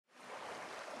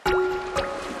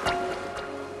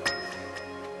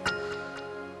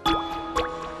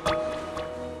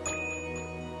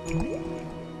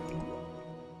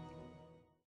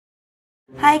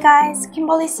Hi guys,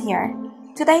 Kimberly's here.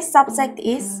 Today's subject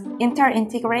is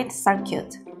Inter-Integrated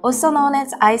Circuit, also known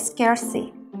as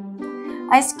I2C.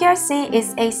 I2C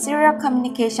is a serial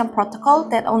communication protocol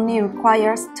that only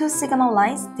requires two signal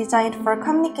lines designed for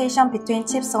communication between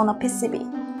chips on a PCB.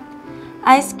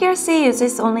 I2C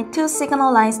uses only two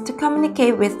signal lines to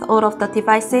communicate with all of the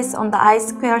devices on the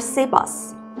I2C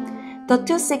bus. The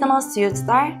two signals used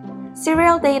are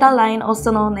serial data line,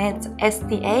 also known as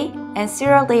SDA, and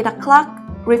serial data clock,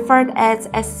 referred as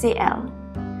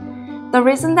SCL. The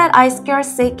reason that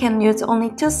I2C can use only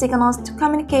two signals to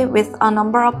communicate with a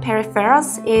number of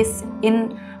peripherals is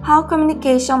in how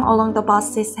communication along the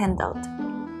bus is handled.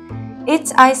 Each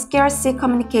I2C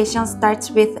communication starts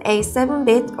with a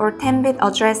 7-bit or 10-bit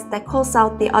address that calls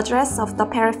out the address of the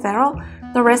peripheral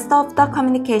the rest of the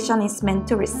communication is meant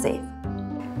to receive.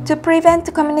 To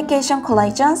prevent communication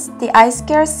collisions, the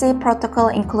I2C protocol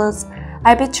includes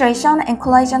arbitration and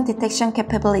collision detection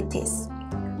capabilities,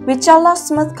 which allow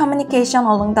smooth communication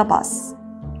along the bus.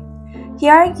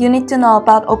 Here, you need to know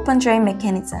about open drain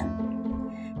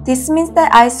mechanism. This means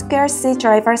that I2C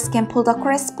drivers can pull the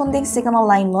corresponding signal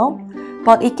line low,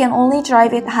 but it can only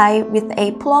drive it high with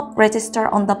a pull-up register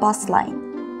on the bus line.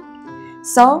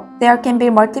 So, there can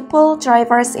be multiple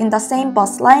drivers in the same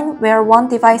bus line where one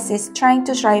device is trying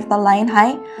to drive the line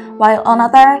high while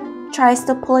another tries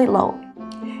to pull it low,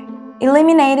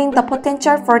 eliminating the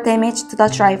potential for damage to the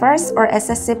drivers or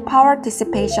excessive power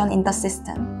dissipation in the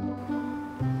system.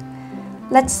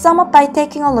 Let's sum up by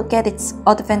taking a look at its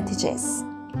advantages.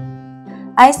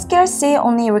 I2C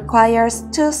only requires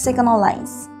two signal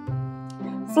lines.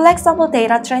 Flexible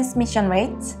data transmission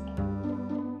rate.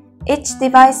 Each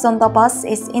device on the bus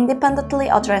is independently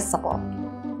addressable.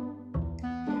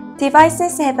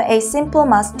 Devices have a simple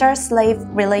master-slave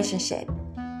relationship.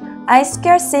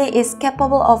 I2C is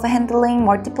capable of handling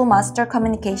multiple master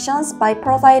communications by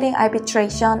providing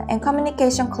arbitration and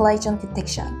communication collision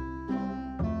detection.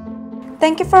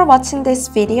 Thank you for watching this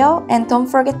video, and don't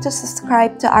forget to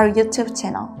subscribe to our YouTube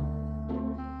channel.